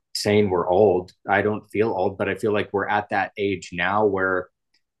I'm not saying we're old. I don't feel old, but I feel like we're at that age now where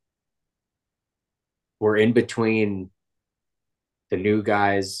we're in between the new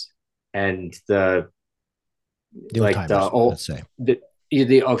guys and The old like the timers, old let's say.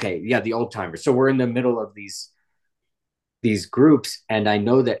 the okay, yeah, the old timers. So we're in the middle of these groups, and I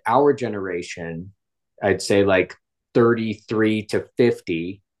know that our generation, I'd say like 33 to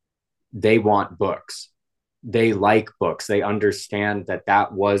 50, they want books. They like books. They understand that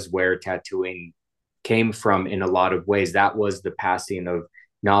that was where tattooing came from in a lot of ways. That was the passing of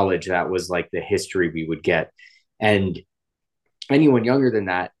knowledge. That was like the history we would get. And anyone younger than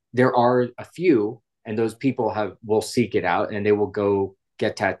that, there are a few, and those people will seek it out and they will go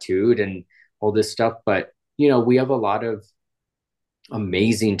get tattooed and all this stuff. But we have a lot of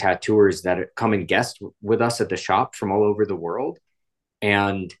amazing tattooers that come and guest with us at the shop from all over the world.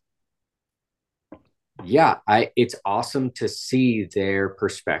 And yeah, it's awesome to see their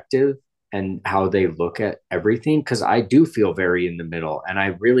perspective and how they look at everything, because I do feel very in the middle, and I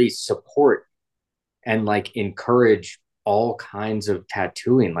really support and like encourage all kinds of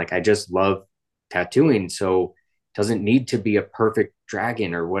tattooing. Like I just love tattooing, so it doesn't need to be a perfect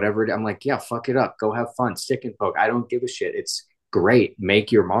dragon or whatever. I'm like, yeah, fuck it up, go have fun, stick and poke. I don't give a shit. It's great,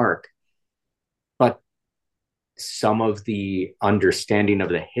 make your mark. But some of the understanding of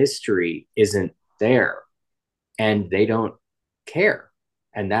the history isn't there, and they don't care.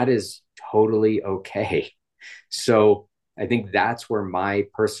 And that is totally okay. So I think that's where my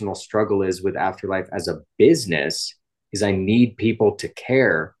personal struggle is with Afterlife as a business, is I need people to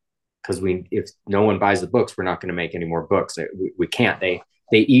care, because if no one buys the books, we're not going to make any more books. We can't. They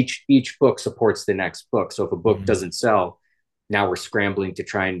each book supports the next book. So if a book doesn't sell, now we're scrambling to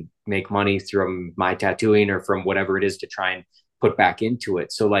try and make money from my tattooing or from whatever it is to try and put back into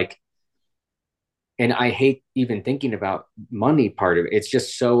it. So like, and I hate even thinking about money part of it. It's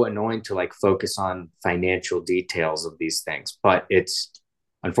just so annoying to like focus on financial details of these things. But it's,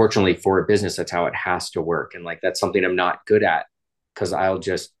 unfortunately, for a business, that's how it has to work. And like, that's something I'm not good at, because I'll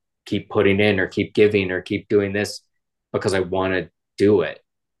just keep putting in or keep giving or keep doing this because I want to do it,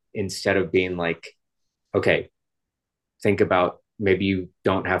 instead of being like, okay, think about, maybe you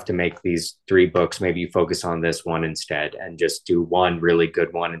don't have to make these 3 books. Maybe you focus on this one instead and just do one really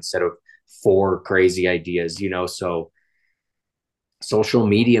good one instead of 4 crazy ideas. So social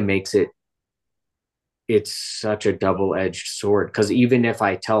media makes it's such a double-edged sword, because even if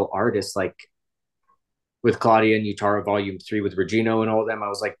I tell artists, like with Claudia and Utara Volume 3 with Regino and all of them, I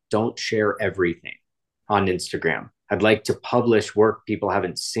was like, don't share everything on Instagram. I'd like to publish work people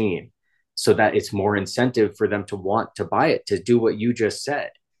haven't seen, so that it's more incentive for them to want to buy it, to do what you just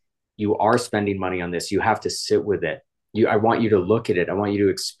said. You are spending money on this. You have to sit with it. I want you to look at it. I want you to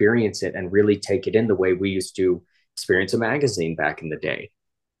experience it and really take it in the way we used to experience a magazine back in the day.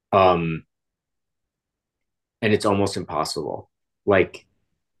 And it's almost impossible. Like,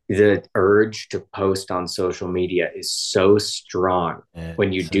 the urge to post on social media is so strong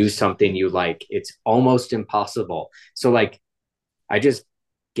when you do something you like. It's almost impossible. So like, I just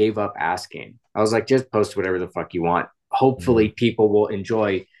gave up asking. I was like, just post whatever the fuck you want. Hopefully people will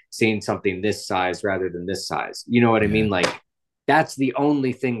enjoy seeing something this size rather than this size. You know what I mean? Like, that's the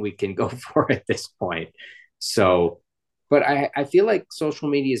only thing we can go for at this point. So, but I feel like social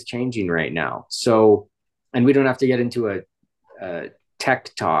media is changing right now. So, and we don't have to get into a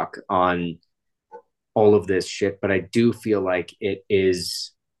tech talk on all of this shit, but I do feel like it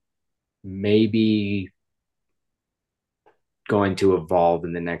is maybe going to evolve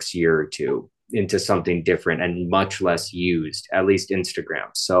in the next year or two into something different and much less used, at least Instagram.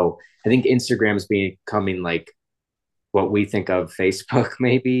 So I think Instagram's becoming like what we think of Facebook,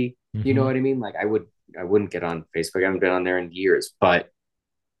 maybe. You know what I mean? Like, I wouldn't get on Facebook. I haven't been on there in years, but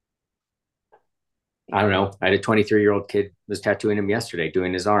I don't know. I had a 23-year-old kid was tattooing him yesterday,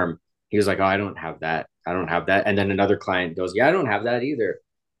 doing his arm. He was like, "Oh, I don't have that. I don't have that." And then another client goes, "Yeah, I don't have that either."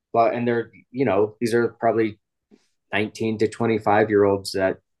 But and these are probably 19 to 25-year-olds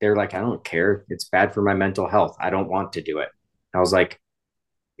that they're like, "I don't care. It's bad for my mental health. I don't want to do it." I was like,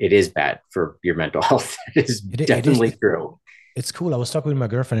 "It is bad for your mental health. It is definitely true." It's cool. I was talking with my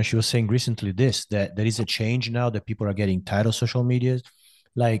girlfriend, and she was saying recently that there is a change now, that people are getting tired of social media.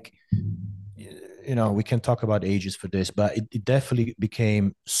 Like, we can talk about ages for this, but it definitely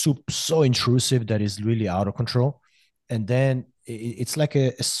became so intrusive that is really out of control. And then it's like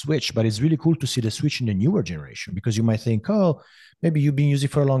a switch, but it's really cool to see the switch in the newer generation, because you might think, oh, maybe you've been using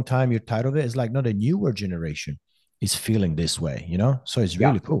it for a long time, you're tired of it. It's like, no, the newer generation is feeling this way. So it's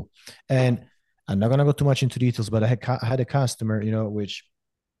really cool. And I'm not going to go too much into details, but I had a customer, which,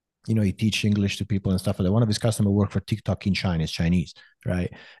 he teach English to people and stuff like that. One of his customers worked for TikTok in China, it's Chinese,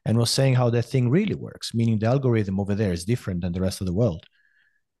 right? And was saying how that thing really works, meaning the algorithm over there is different than the rest of the world.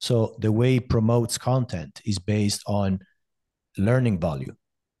 So the way it promotes content is based on learning value.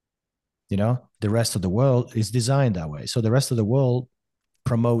 The rest of the world is designed that way. So the rest of the world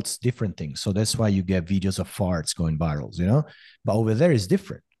promotes different things. So that's why you get videos of farts going viral. But over there is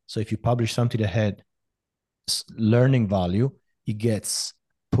different. So if you publish something that had learning value, it gets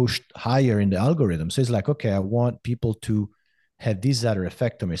pushed higher in the algorithm. So it's like, okay, I want people to have this other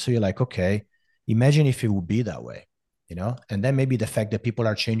effect on me. So you're like, okay, imagine if it would be that way. And then maybe the fact that people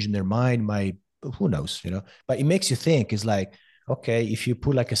are changing their mind might, who knows. But it makes you think. It's like, okay, if you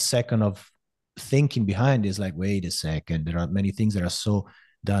put like a second of thinking behind it, it's like, wait a second, there are many things that are so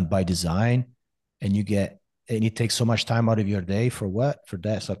done by design, and it takes so much time out of your day for what? For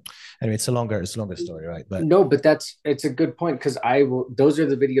that. So anyway, it's a longer story, right? But No, but it's a good point, because I will, those are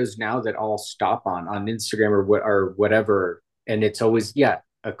the videos now that I'll stop on Instagram or whatever, and it's always, yeah,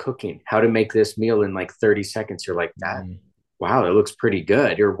 a cooking, how to make this meal in like 30 seconds. You're like, that, wow, it looks pretty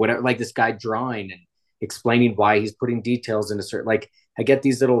good, or whatever. Like this guy drawing and explaining why he's putting details in a certain, like, I get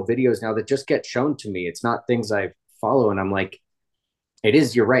these little videos now that just get shown to me. It's not things I follow, and I'm like, it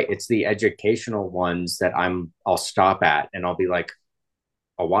is, you're right, it's the educational ones that I'll stop at, and I'll be like,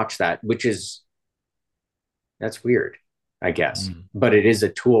 I'll watch that, which is, that's weird, I guess. But it is a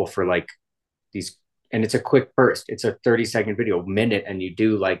tool for like these, and it's a quick burst. It's a 30-second video, minute, and you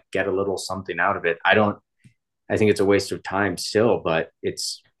do like get a little something out of it. I think it's a waste of time still, but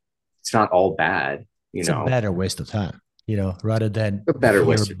it's not all bad, it's a better waste of time, rather than a better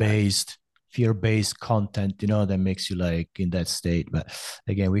waste of time. Fear-based content, that makes you like in that state. But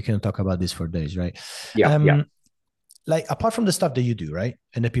again, we can talk about this for days, right? Yeah, yeah. Like apart from the stuff that you do, right,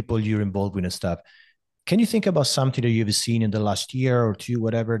 and the people you're involved with and stuff, can you think about something that you've seen in the last year or two,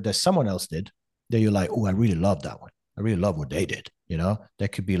 whatever, that someone else did that you're like, oh, I really love that one. I really love what they did.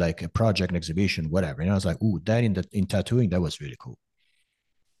 That could be like a project, an exhibition, whatever. It's like, oh, that in tattooing, that was really cool.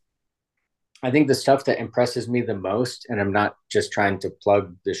 I think the stuff that impresses me the most, and I'm not just trying to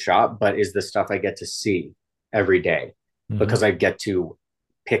plug the shop, but is the stuff I get to see every day, because I get to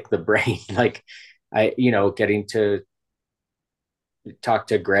pick the brain. Like getting to talk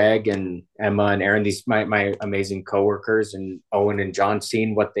to Greg and Emma and Aaron, these my amazing coworkers, and Owen and John,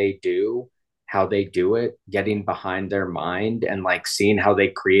 seeing what they do, how they do it, getting behind their mind, and like seeing how they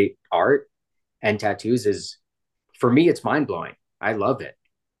create art and tattoos is, for me, it's mind blowing. I love it.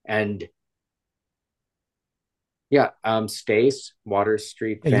 And yeah, Stace, Water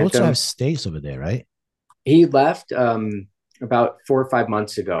Street Yeah, you also Phantom. have Stace over there, right? He left about 4 or 5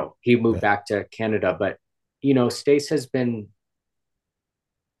 months ago. He moved Okay. back to Canada, but Stace has been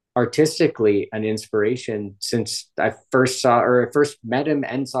artistically an inspiration since I first met him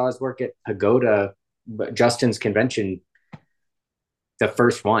and saw his work at Pagoda, Justin's convention, the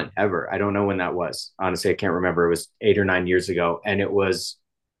first one ever. I don't know when that was. Honestly, I can't remember. It was 8 or 9 years ago, and it was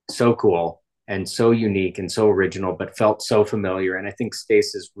so cool and so unique and so original, but felt so familiar. And I think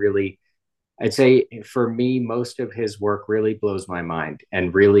Stace is really, I'd say for me, most of his work really blows my mind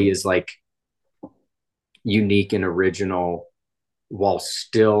and really is like unique and original, while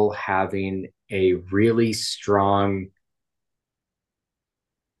still having a really strong,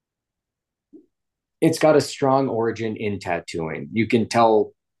 it's got a strong origin in tattooing. You can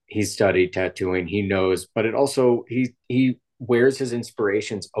tell he studied tattooing, he knows, but it also, he wears his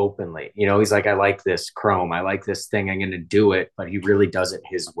inspirations openly. He's like, I like this chrome, I like this thing, I'm going to do it, but he really does it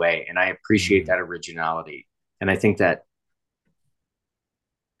his way. And I appreciate that originality. And I think that's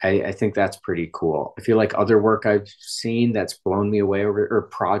pretty cool. I feel like other work I've seen that's blown me away, or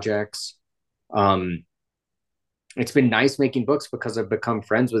projects. It's been nice making books because I've become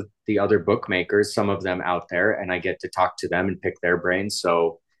friends with the other bookmakers, some of them out there, and I get to talk to them and pick their brains.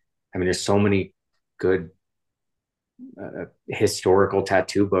 So, I mean, there's so many good historical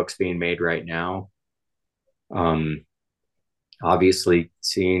tattoo books being made right now. Obviously,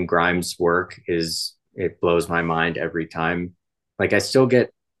 seeing Grimes' work it blows my mind every time. Like, I still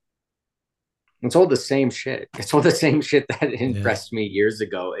get, it's all the same shit. It's all the same shit that Yeah. impressed me years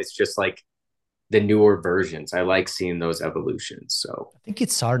ago. It's just like the newer versions. I like seeing those evolutions. So I think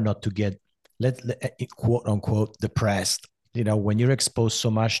it's hard not to get quote unquote depressed. When you're exposed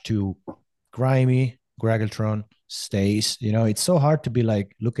so much to grimy, Grageltron, Stace, it's so hard to be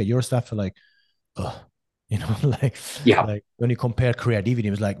like, look at your stuff and like, oh, like yeah, like when you compare creativity,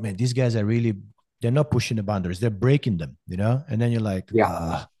 it's like, man, these guys are really, they're not pushing the boundaries, they're breaking them. And then you're like,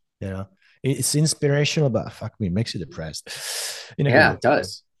 yeah, you know, it's inspirational, but fuck me, it makes you depressed in a good yeah, way. it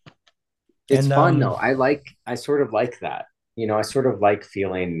does. It's And fun though. I sort of like that. I sort of like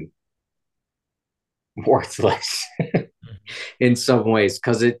feeling worthless in some ways,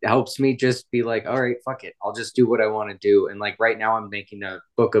 because it helps me just be like, all right, fuck it, I'll just do what I want to do. And like right now I'm making a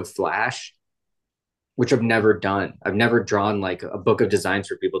book of Flash, which I've never done. I've never drawn like a book of designs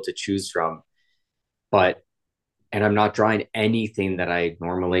for people to choose from, but and I'm not drawing anything that I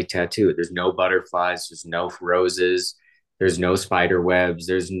normally tattoo. There's no butterflies, there's no roses, there's no spider webs,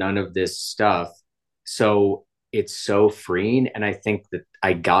 there's none of this stuff. So it's so freeing. And I think that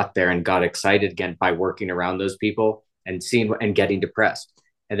I got there and got excited again by working around those people and seeing and getting depressed.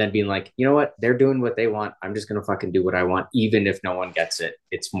 And then being like, you know what? They're doing what they want. I'm just gonna fucking do what I want, even if no one gets it.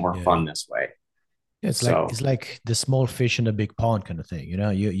 It's more Yeah. fun this way. It's So like the small fish in a big pond kind of thing.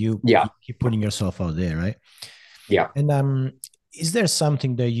 You yeah, keep putting yourself out there, right? yeah. And is there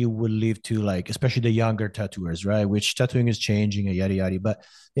something that you would leave to, like, especially the younger tattooers, right? Which tattooing is changing and yada yada. But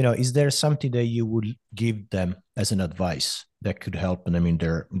is there something that you would give them as an advice that could help them in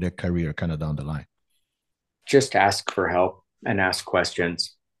their career kind of down the line? Just ask for help and ask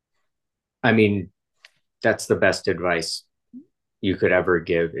questions. I mean, that's the best advice you could ever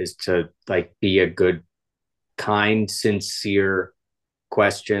give, is to like be a good, kind, sincere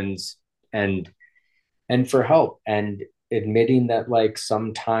questions, and for help, and admitting that like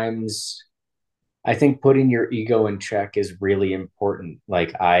sometimes I think putting your ego in check is really important.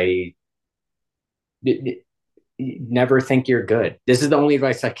 Like never think you're good. This is the only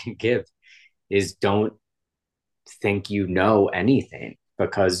advice I can give, is don't think you know anything,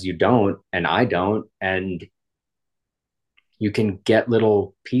 because you don't, and I don't. And you can get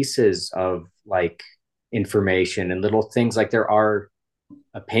little pieces of like information and little things. Like there are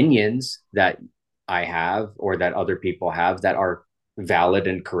opinions that I have or that other people have that are valid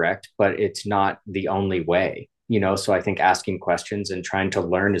and correct, but it's not the only way, So I think asking questions and trying to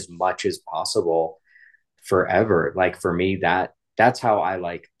learn as much as possible forever. Like for me, that's how I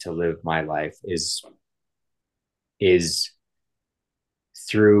like to live my life, is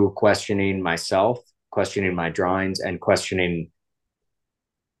through questioning myself, questioning my drawings, and questioning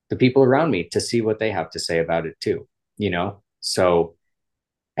the people around me to see what they have to say about it too. So,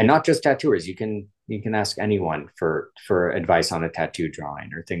 and not just tattooers, you can ask anyone for advice on a tattoo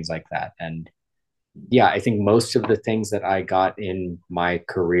drawing or things like that. And yeah, I think most of the things that I got in my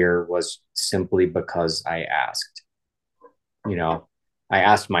career was simply because I asked. you know I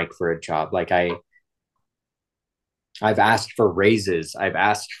asked Mike for a job. Like I've asked for raises. I've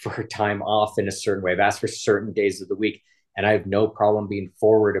asked for time off in a certain way. I've asked for certain days of the week. And I have no problem being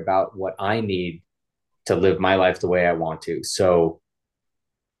forward about what I need to live my life the way I want to. So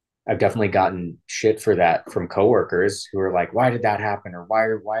I've definitely gotten shit for that from coworkers who are like, why did that happen? Or why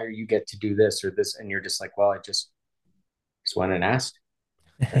are you get to do this or this? And you're just like, well, I just went and asked.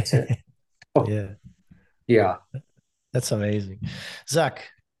 That's it. Oh, Yeah, yeah. that's amazing. Zach,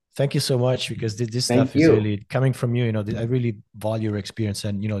 thank you so much, because this Thank stuff is you. really coming from you. I really value your experience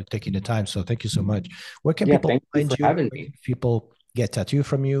and taking the time. So thank you so much. Where can Yeah. people Thank you find for you? having Where me. can people get tattoo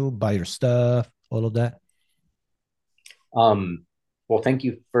from you, buy your stuff, all of that? Well, thank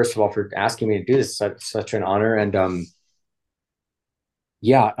you first of all for asking me to do this. Such an honor. And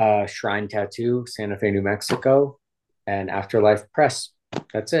yeah, Shrine Tattoo, Santa Fe, New Mexico, and Afterlife Press.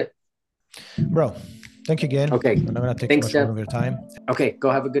 That's it. Bro, thank you again. Okay. I'm not going to take too Thanks, much more Deb. of your time. Okay, go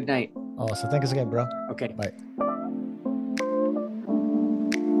have a good night. So thanks again, bro. Okay. Bye.